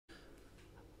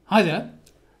Hi there.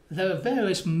 There are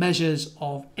various measures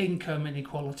of income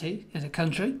inequality in a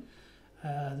country.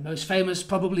 The most famous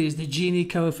probably is the Gini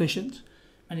coefficient.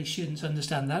 Many students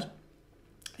understand that.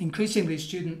 Increasingly,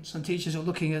 students and teachers are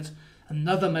looking at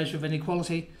another measure of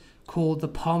inequality called the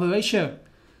Palma Ratio.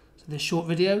 So this short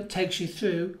video takes you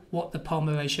through what the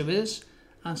Palma Ratio is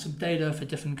and some data for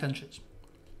different countries.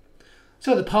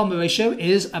 So the Palma Ratio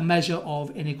is a measure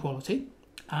of inequality,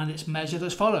 and it's measured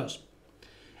as follows.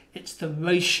 It's the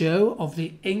ratio of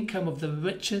the income of the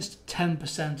richest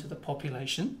 10% of the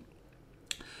population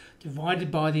divided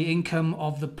by the income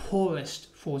of the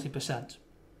poorest 40%.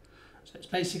 So it's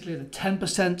basically the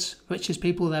 10% richest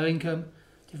people, their income,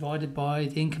 divided by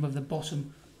the income of the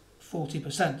bottom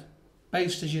 40%,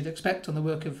 based, as you'd expect, on the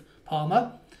work of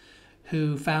Palma,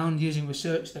 who found using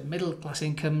research that middle class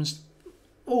incomes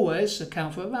always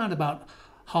account for around about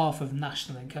half of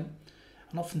national income.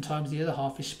 And oftentimes the other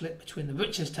half is split between the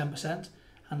richest 10%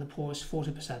 and the poorest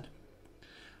 40%.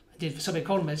 Indeed, for some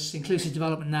economists, inclusive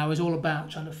development now is all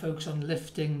about trying to focus on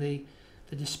lifting the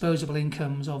disposable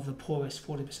incomes of the poorest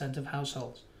 40% of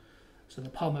households. So the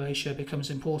Palma Ratio becomes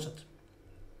important.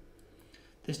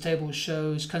 This table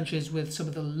shows countries with some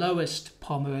of the lowest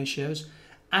Palma Ratios,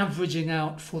 averaging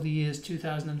out for the years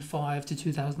 2005 to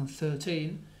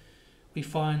 2013. We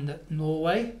find that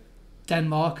Norway,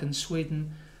 Denmark and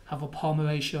Sweden have a Palma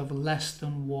Ratio of less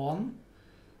than 1.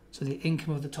 So the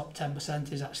income of the top 10%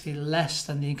 is actually less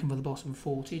than the income of the bottom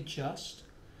 40, just.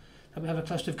 And we have a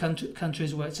cluster of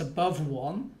countries where it's above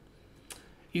 1.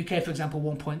 UK, for example,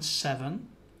 1.7.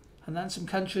 And then some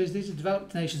countries, these are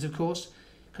developed nations, of course.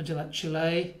 A country like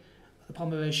Chile, the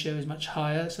Palma Ratio is much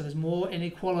higher, so there's more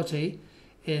inequality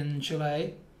in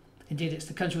Chile. Indeed, it's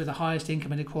the country with the highest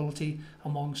income inequality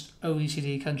amongst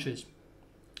OECD countries.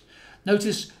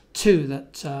 Notice too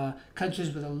that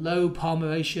countries with a low Palma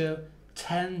Ratio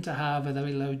tend to have a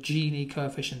very low Gini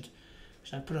coefficient,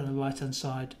 which I put on the right hand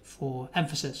side for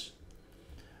emphasis.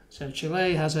 So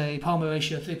Chile has a Palma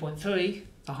Ratio of 3.3,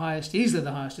 the highest, easily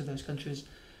the highest of those countries,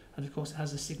 and of course it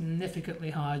has a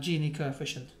significantly higher Gini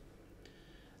coefficient.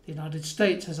 The United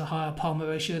States has a higher Palma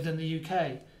Ratio than the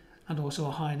UK, and also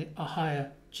a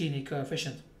higher Gini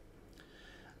coefficient.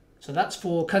 So that's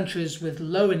for countries with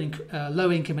low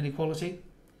income inequality.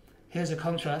 Here's a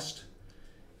contrast.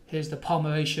 Here's the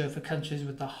Palma Ratio for countries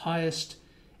with the highest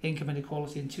income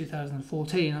inequality in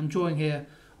 2014. I'm drawing here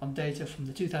on data from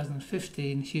the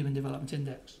 2015 Human Development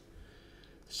Index.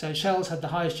 Seychelles had the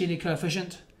highest Gini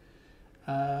coefficient,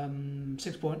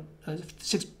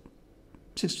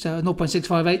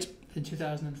 0.658 in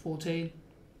 2014,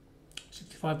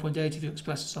 65.8 if you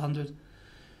express as 100. It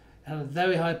had a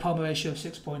very high Palma Ratio of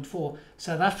 6.4.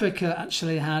 South Africa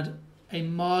actually had a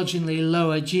marginally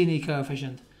lower Gini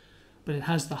coefficient, but it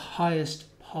has the highest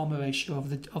Palma Ratio of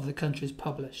the countries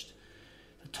published.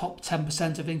 The top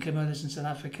 10% of income earners in South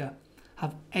Africa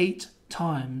have 8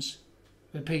 times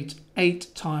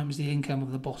the income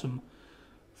of the bottom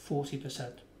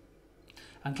 40%.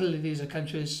 And clearly these are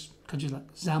countries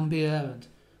like Zambia and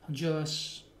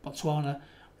Honduras, Botswana,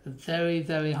 with very,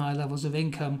 very high levels of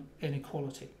income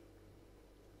inequality.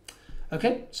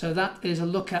 Okay, so that is a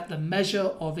look at the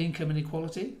measure of income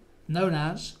inequality known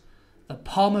as the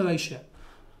Palma Ratio.